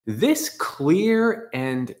This clear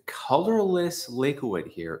and colorless liquid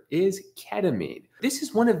here is ketamine. This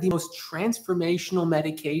is one of the most transformational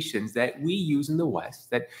medications that we use in the West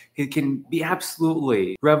that it can be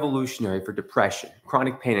absolutely revolutionary for depression,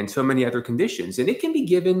 chronic pain, and so many other conditions. And it can be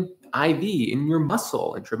given IV in your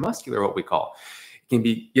muscle, intramuscular, what we call. It can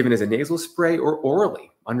be given as a nasal spray or orally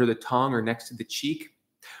under the tongue or next to the cheek.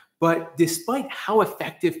 But despite how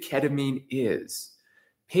effective ketamine is,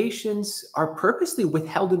 patients are purposely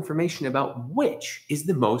withheld information about which is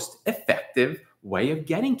the most effective way of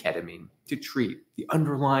getting ketamine to treat the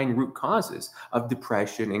underlying root causes of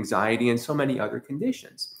depression, anxiety, and so many other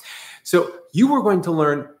conditions. So you are going to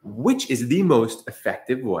learn which is the most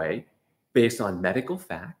effective way based on medical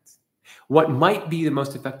facts, what might be the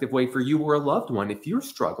most effective way for you or a loved one if you're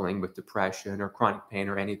struggling with depression or chronic pain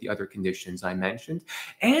or any of the other conditions I mentioned,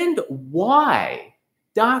 and why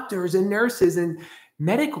doctors and nurses and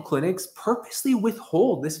medical clinics purposely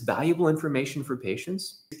withhold this valuable information for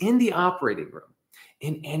patients in the operating room,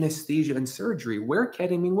 in anesthesia and surgery, where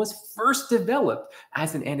ketamine was first developed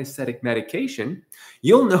as an anesthetic medication.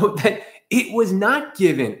 You'll note that it was not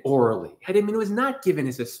given orally. Ketamine was not given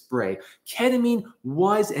as a spray. Ketamine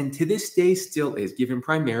was, and to this day still is, given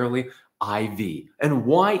primarily IV. And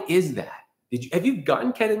why is that? Have you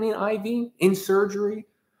gotten ketamine IV in surgery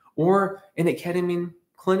or in a ketamine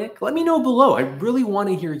clinic? Let me know below. I really want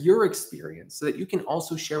to hear your experience so that you can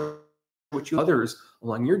also share with others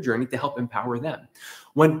along your journey to help empower them.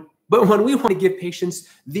 But when we want to give patients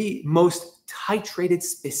the most titrated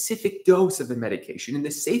specific dose of the medication in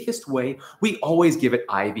the safest way, we always give it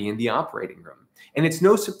IV in the operating room. And it's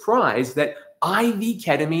no surprise that IV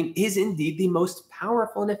ketamine is indeed the most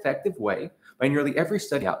powerful and effective way by nearly every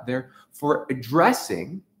study out there for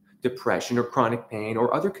addressing depression or chronic pain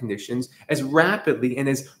or other conditions as rapidly and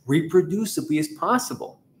as reproducibly as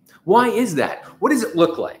possible. Why is that? What does it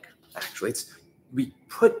look like? Actually, we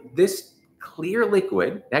put this clear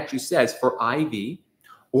liquid, it actually says for IV,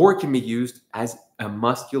 or it can be used as a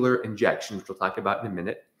muscular injection, which we'll talk about in a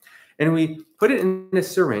minute. And we put it in a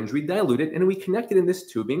syringe, we dilute it, and we connect it in this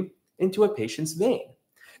tubing into a patient's vein.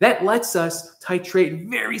 That lets us titrate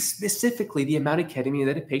very specifically the amount of ketamine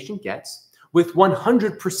that a patient gets with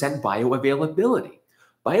 100% bioavailability.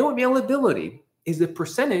 Bioavailability is the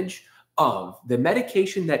percentage of the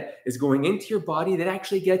medication that is going into your body that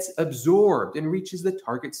actually gets absorbed and reaches the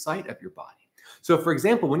target site of your body. So for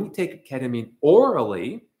example, when you take ketamine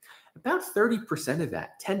orally, about 30% of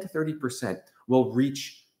that, 10 to 30%, will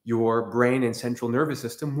reach your brain and central nervous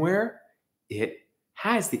system where it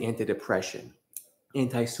has the antidepressant,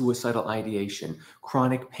 anti-suicidal ideation,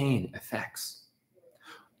 chronic pain effects.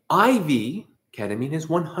 IV ketamine is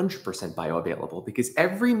 100% bioavailable because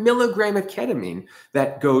every milligram of ketamine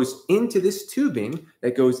that goes into this tubing,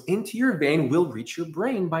 that goes into your vein, will reach your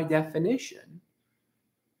brain by definition.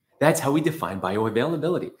 That's how we define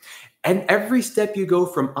bioavailability. And every step you go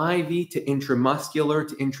from IV to intramuscular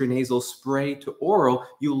to intranasal spray to oral,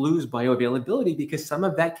 you lose bioavailability because some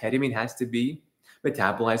of that ketamine has to be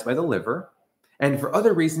metabolized by the liver, and for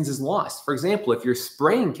other reasons is lost. For example, if you're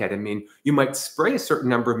spraying ketamine, you might spray a certain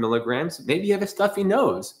number of milligrams. Maybe you have a stuffy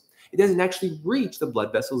nose. It doesn't actually reach the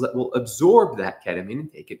blood vessels that will absorb that ketamine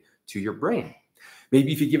and take it to your brain.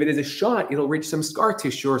 Maybe if you give it as a shot, it'll reach some scar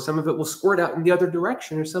tissue, or some of it will squirt out in the other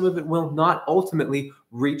direction, or some of it will not ultimately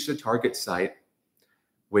reach the target site,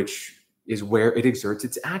 which is where it exerts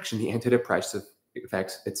its action, the antidepressive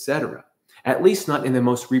effects, etc. At least not in the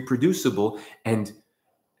most reproducible and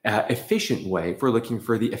efficient way if we're looking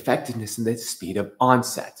for the effectiveness and the speed of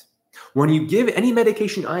onset. When you give any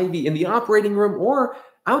medication IV in the operating room or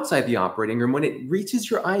outside the operating room, when it reaches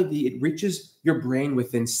your IV, it reaches your brain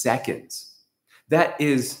within seconds. That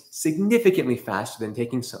is significantly faster than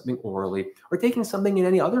taking something orally or taking something in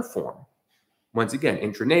any other form. Once again,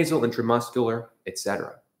 intranasal, intramuscular,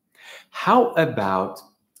 etc. How about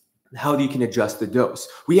how you can adjust the dose?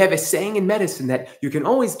 We have a saying in medicine that you can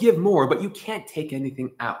always give more, but you can't take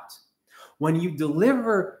anything out. When you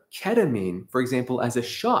deliver ketamine, for example, as a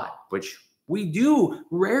shot, which we do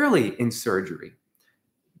rarely in surgery,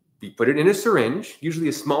 we put it in a syringe, usually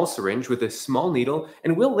a small syringe with a small needle,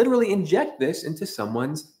 and we'll literally inject this into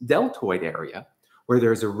someone's deltoid area where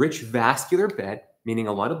there's a rich vascular bed, meaning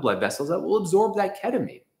a lot of blood vessels that will absorb that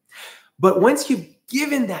ketamine. But once you've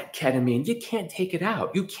given that ketamine, you can't take it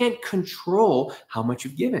out. You can't control how much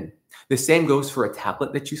you've given. The same goes for a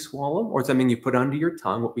tablet that you swallow or something you put under your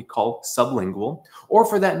tongue, what we call sublingual, or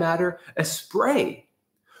for that matter, a spray.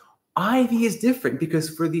 IV is different because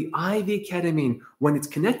for the IV ketamine, when it's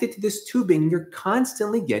connected to this tubing, you're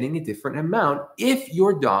constantly getting a different amount if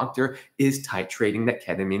your doctor is titrating that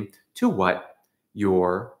ketamine to what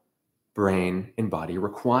your brain and body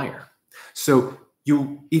require. So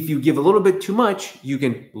if you give a little bit too much, you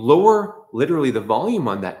can lower literally the volume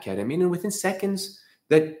on that ketamine, and within seconds,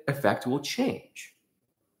 that effect will change.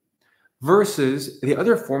 Versus the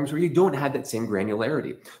other forms where you don't have that same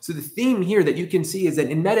granularity. So the theme here that you can see is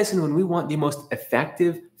that in medicine, when we want the most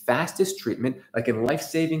effective, fastest treatment, like in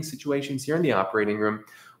life-saving situations here in the operating room,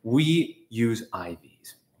 we use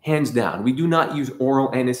IVs, hands down. We do not use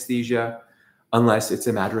oral anesthesia unless it's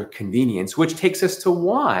a matter of convenience, which takes us to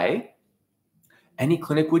why any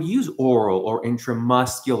clinic would use oral or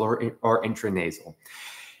intramuscular or intranasal.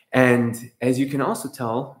 And as you can also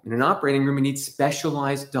tell, in an operating room, you need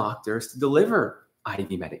specialized doctors to deliver IV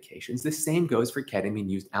medications. The same goes for ketamine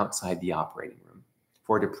used outside the operating room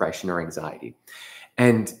for depression or anxiety.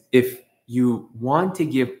 And if you want to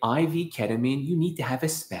give IV ketamine, you need to have a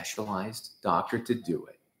specialized doctor to do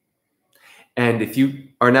it. And if you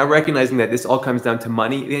are now recognizing that this all comes down to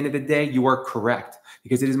money at the end of the day, you are correct,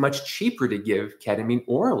 because it is much cheaper to give ketamine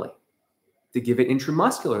orally, to give it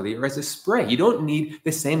intramuscularly or as a spray. You don't need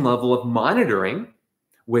the same level of monitoring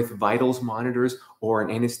with vitals monitors or an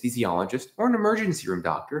anesthesiologist or an emergency room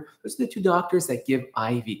doctor. Those are the two doctors that give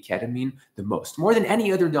IV ketamine the most, more than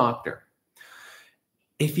any other doctor.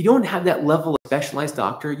 If you don't have that level of specialized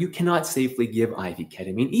doctor, you cannot safely give IV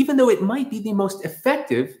ketamine, even though it might be the most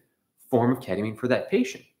effective form of ketamine for that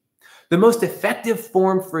patient. The most effective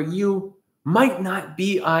form for you might not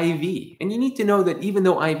be IV. And you need to know that even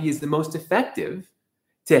though IV is the most effective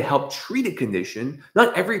to help treat a condition,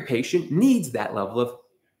 not every patient needs that level of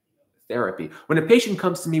therapy. When a patient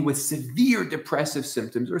comes to me with severe depressive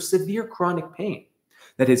symptoms or severe chronic pain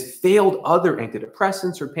that has failed other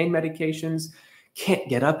antidepressants or pain medications, can't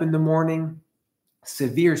get up in the morning,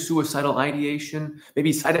 severe suicidal ideation,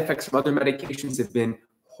 maybe side effects from other medications have been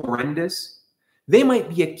horrendous, they might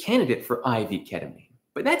be a candidate for IV ketamine.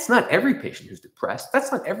 But that's not every patient who's depressed.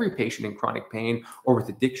 That's not every patient in chronic pain or with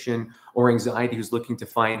addiction or anxiety who's looking to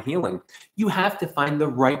find healing. You have to find the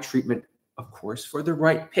right treatment, of course, for the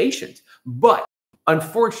right patient. But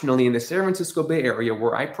unfortunately, in the San Francisco Bay Area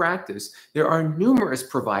where I practice, there are numerous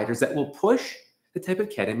providers that will push the type of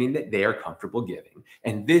ketamine that they are comfortable giving.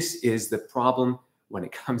 And this is the problem when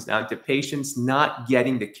it comes down to patients not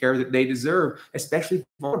getting the care that they deserve, especially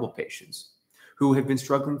vulnerable patients who have been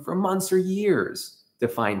struggling for months or years to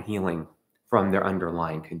find healing from their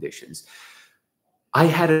underlying conditions. I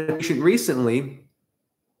had a patient recently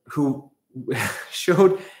who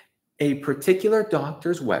showed a particular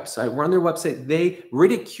doctor's website, where on their website, they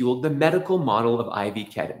ridiculed the medical model of IV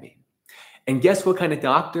ketamine. And guess what kind of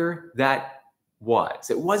doctor that was?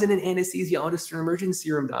 It wasn't an anesthesiologist or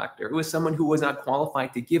emergency room doctor. It was someone who was not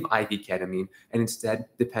qualified to give IV ketamine and instead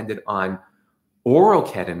depended on oral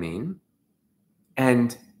ketamine.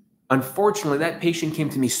 And unfortunately, that patient came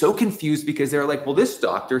to me so confused because they were like, well, this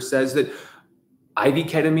doctor says that IV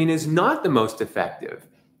ketamine is not the most effective.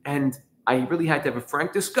 And I really had to have a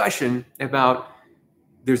frank discussion about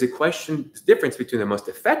there's a difference between the most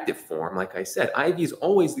effective form. Like I said, IV is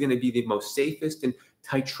always going to be the most safest and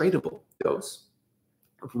titratable dose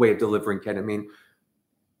way of delivering ketamine.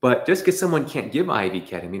 But just because someone can't give IV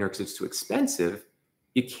ketamine or because it's too expensive,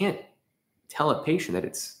 you can't tell a patient that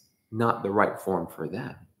it's not the right form for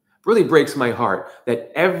them. It really breaks my heart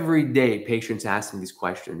that every day patients ask me these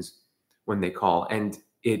questions when they call, and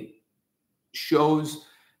it shows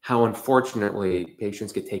how unfortunately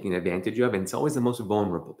patients get taken advantage of. And it's always the most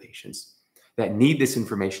vulnerable patients that need this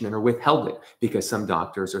information and are withheld it because some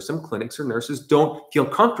doctors or some clinics or nurses don't feel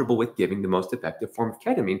comfortable with giving the most effective form of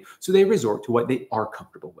ketamine. So they resort to what they are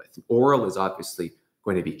comfortable with. Oral is obviously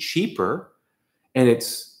going to be cheaper, and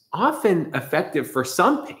it's often effective for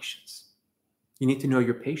some patients. You need to know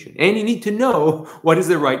your patient, and you need to know what is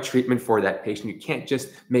the right treatment for that patient. You can't just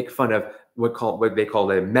make fun of what they call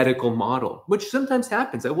a medical model, which sometimes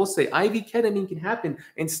happens. I will say IV ketamine can happen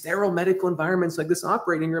in sterile medical environments like this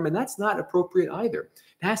operating room, and that's not appropriate either.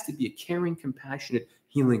 It has to be a caring, compassionate,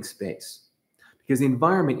 healing space because the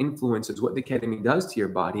environment influences what the ketamine does to your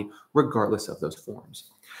body, regardless of those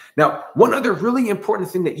forms. Now, one other really important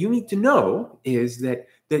thing that you need to know is that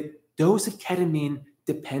the dose of ketamine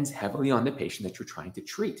depends heavily on the patient that you're trying to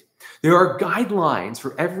treat. There are guidelines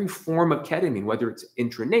for every form of ketamine, whether it's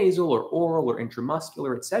intranasal or oral or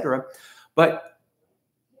intramuscular, et cetera. But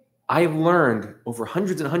I've learned over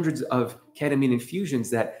hundreds and hundreds of ketamine infusions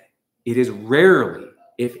that it is rarely,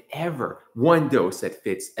 if ever, one dose that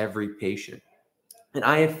fits every patient. And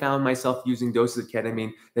I have found myself using doses of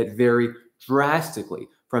ketamine that vary drastically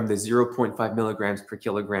from the 0.5 milligrams per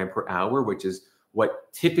kilogram per hour, which is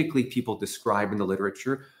what typically people describe in the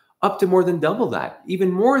literature, up to more than double that,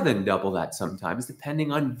 even more than double that sometimes,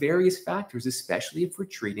 depending on various factors, especially if we're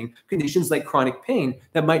treating conditions like chronic pain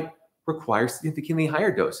that might require significantly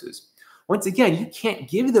higher doses. Once again, you can't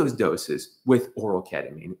give those doses with oral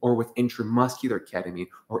ketamine or with intramuscular ketamine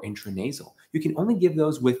or intranasal. You can only give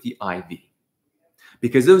those with the IV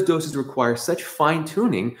because those doses require such fine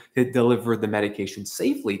tuning to deliver the medication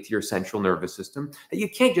safely to your central nervous system that you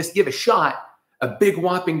can't just give a shot, a big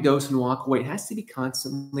whopping dose and walk away. It has to be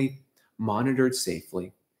constantly monitored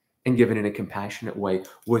safely and given in a compassionate way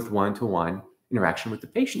with one-to-one interaction with the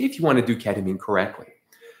patient if you want to do ketamine correctly.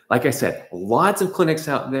 Like I said, lots of clinics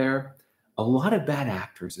out there, a lot of bad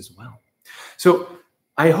actors as well. So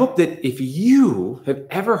I hope that if you have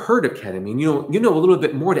ever heard of ketamine, you know a little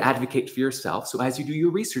bit more to advocate for yourself. So as you do your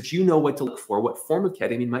research, you know what to look for, what form of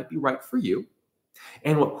ketamine might be right for you,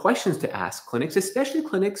 and what questions to ask clinics, especially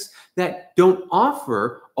clinics that don't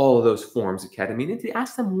offer all of those forms of ketamine, and to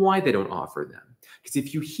ask them why they don't offer them. Because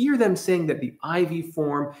if you hear them saying that the IV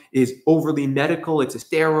form is overly medical, it's a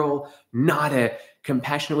sterile, not a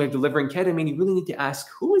compassionate way of delivering ketamine, you really need to ask,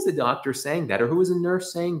 who is the doctor saying that, or who is the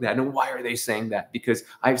nurse saying that, and why are they saying that? Because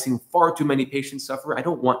I've seen far too many patients suffer. I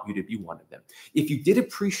don't want you to be one of them. If you did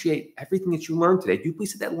appreciate everything that you learned today, do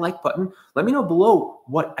please hit that like button. Let me know below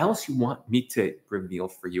what else you want me to reveal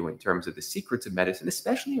for you in terms of the secrets of medicine,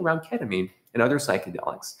 especially around ketamine and other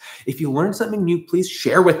psychedelics. If you learned something new, please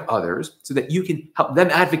share with others so that you can help them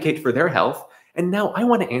advocate for their health. And now I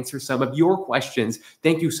want to answer some of your questions.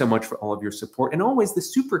 Thank you so much for all of your support. And always the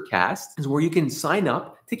Supercast is where you can sign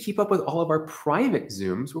up to keep up with all of our private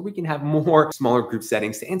Zooms where we can have more smaller group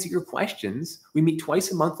settings to answer your questions. We meet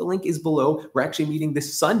twice a month. The link is below. We're actually meeting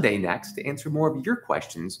this Sunday next to answer more of your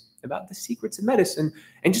questions about the secrets of medicine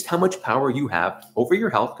and just how much power you have over your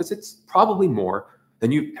health, because it's probably more than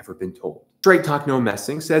you've ever been told. Straight Talk No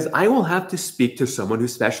Messing says, I will have to speak to someone who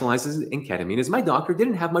specializes in ketamine as my doctor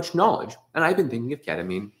didn't have much knowledge, and I've been thinking of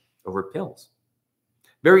ketamine over pills.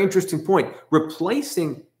 Very interesting point.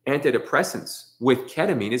 Replacing antidepressants with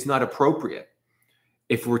ketamine is not appropriate.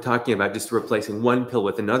 If we're talking about just replacing one pill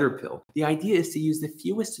with another pill, the idea is to use the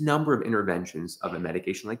fewest number of interventions of a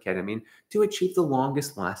medication like ketamine to achieve the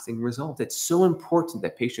longest lasting result. It's so important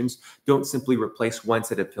that patients don't simply replace one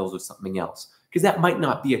set of pills with something else, because that might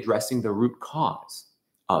not be addressing the root cause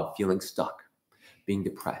of feeling stuck, being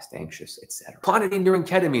depressed, anxious, etc. Clonidine during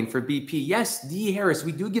ketamine for BP. Yes, D. Harris,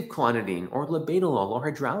 we do give clonidine or labetalol or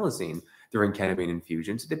hydralazine during ketamine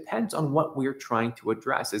infusions. It depends on what we're trying to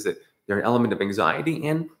address. Is it there an element of anxiety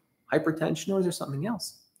and hypertension, or is there something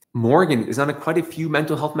else? Morgan is on quite a few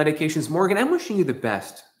mental health medications. Morgan, I'm wishing you the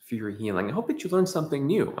best for your healing. I hope that you learned something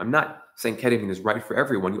new. I'm not saying ketamine is right for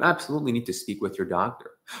everyone. You absolutely need to speak with your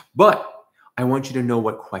doctor. But I want you to know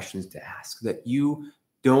what questions to ask, that you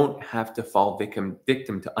don't have to fall victim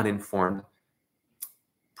to uninformed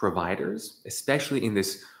providers, especially in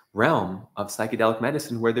this realm of psychedelic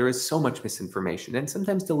medicine where there is so much misinformation and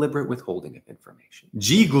sometimes deliberate withholding of information.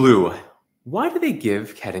 G-glue. Why do they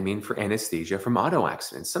give ketamine for anesthesia from auto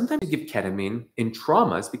accidents? Sometimes they give ketamine in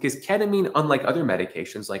traumas because ketamine, unlike other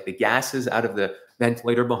medications like the gases out of the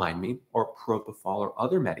ventilator behind me or propofol or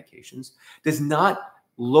other medications, does not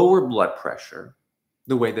lower blood pressure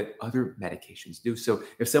the way that other medications do. So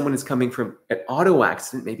if someone is coming from an auto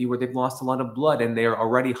accident, maybe where they've lost a lot of blood and they are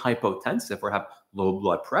already hypotensive or have low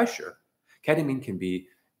blood pressure, ketamine can be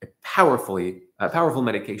a powerful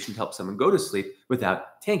medication to help someone go to sleep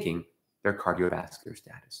without tanking their cardiovascular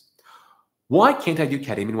status. Why can't I do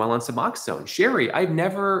ketamine while on Suboxone? Sherry,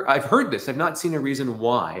 I've heard this. I've not seen a reason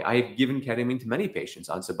why. I've given ketamine to many patients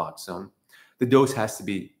on Suboxone. The dose has to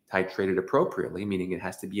be titrated appropriately, meaning it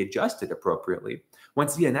has to be adjusted appropriately.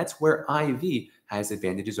 Once again, that's where IV has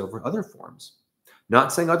advantages over other forms.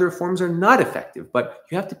 Not saying other forms are not effective, but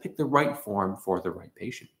you have to pick the right form for the right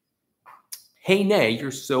patient. Hey, Nay,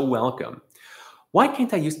 you're so welcome. Why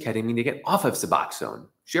can't I use ketamine to get off of Suboxone?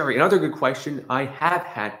 Sherry, another good question. I have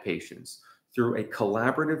had patients through a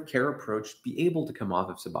collaborative care approach be able to come off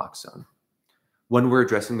of Suboxone. When we're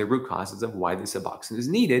addressing the root causes of why the Suboxone is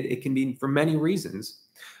needed, it can be for many reasons.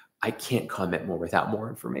 I can't comment more without more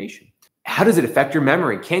information. How does it affect your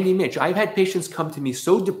memory? Candy Mitch, I've had patients come to me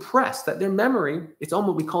so depressed that their memory, it's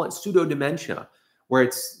almost, we call it pseudo-dementia, where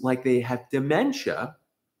it's like they have dementia,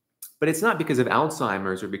 but it's not because of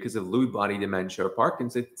Alzheimer's or because of Lewy body dementia or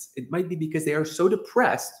Parkinson's. It might be because they are so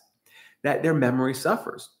depressed that their memory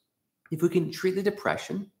suffers. If we can treat the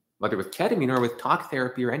depression, whether with ketamine or with talk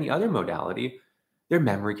therapy or any other modality, their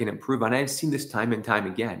memory can improve. And I've seen this time and time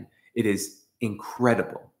again. It is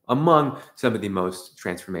incredible. Among some of the most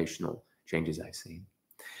transformational changes I've seen.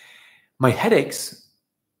 My headaches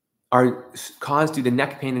are caused due to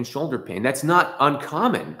neck pain and shoulder pain. That's not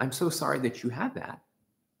uncommon. I'm so sorry that you have that.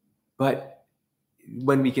 But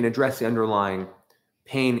when we can address the underlying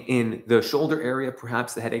pain in the shoulder area,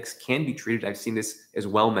 perhaps the headaches can be treated. I've seen this as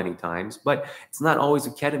well many times, but it's not always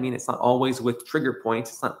with ketamine. It's not always with trigger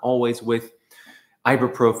points. It's not always with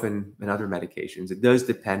ibuprofen and other medications. It does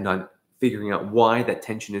depend on figuring out why that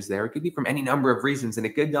tension is there. It could be from any number of reasons, and a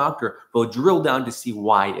good doctor will drill down to see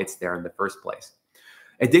why it's there in the first place.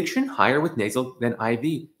 Addiction, higher with nasal than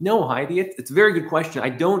IV. No, Heidi, it's a very good question.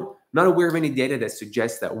 I'm not aware of any data that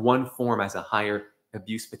suggests that one form has a higher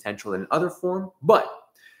abuse potential than another form, but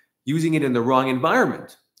using it in the wrong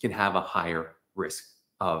environment can have a higher risk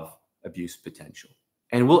of abuse potential.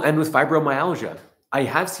 And we'll end with fibromyalgia. I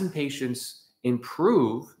have seen patients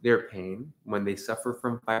improve their pain when they suffer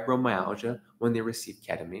from fibromyalgia when they receive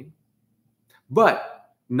ketamine,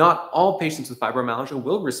 but not all patients with fibromyalgia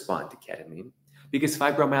will respond to ketamine because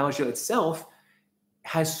fibromyalgia itself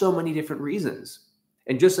has so many different reasons.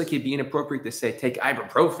 And just like it'd be inappropriate to say, take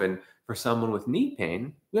ibuprofen for someone with knee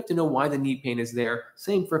pain, we have to know why the knee pain is there.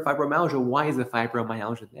 Same for fibromyalgia. Why is the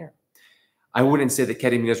fibromyalgia there? I wouldn't say that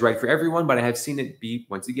ketamine is right for everyone, but I have seen it be,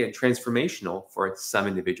 once again, transformational for some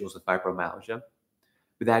individuals with fibromyalgia.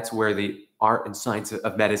 But that's where the art and science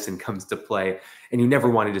of medicine comes to play. And you never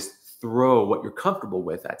want to just throw what you're comfortable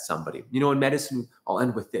with at somebody. You know, in medicine, I'll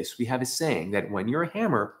end with this. We have a saying that when you're a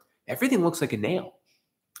hammer, everything looks like a nail.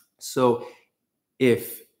 So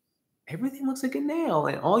if everything looks like a nail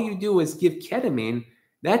and all you do is give ketamine,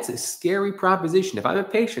 that's a scary proposition. If I'm a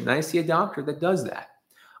patient and I see a doctor that does that,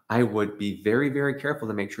 I would be very, very careful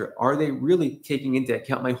to make sure, are they really taking into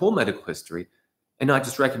account my whole medical history and not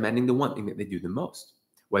just recommending the one thing that they do the most,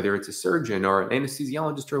 whether it's a surgeon or an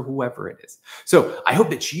anesthesiologist or whoever it is. So I hope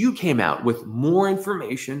that you came out with more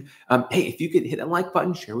information. Hey, if you could hit that like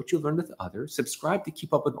button, share what you learned with others, subscribe to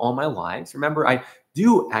keep up with all my lives. Remember, I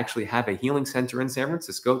do actually have a healing center in San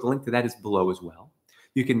Francisco. The link to that is below as well.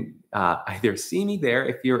 You can either see me there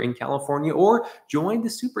if you're in California or join the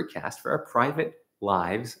Supercast for our private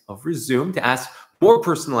lives over Zoom to ask more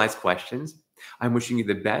personalized questions. I'm wishing you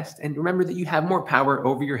the best. And remember that you have more power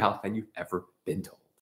over your health than you've ever been told.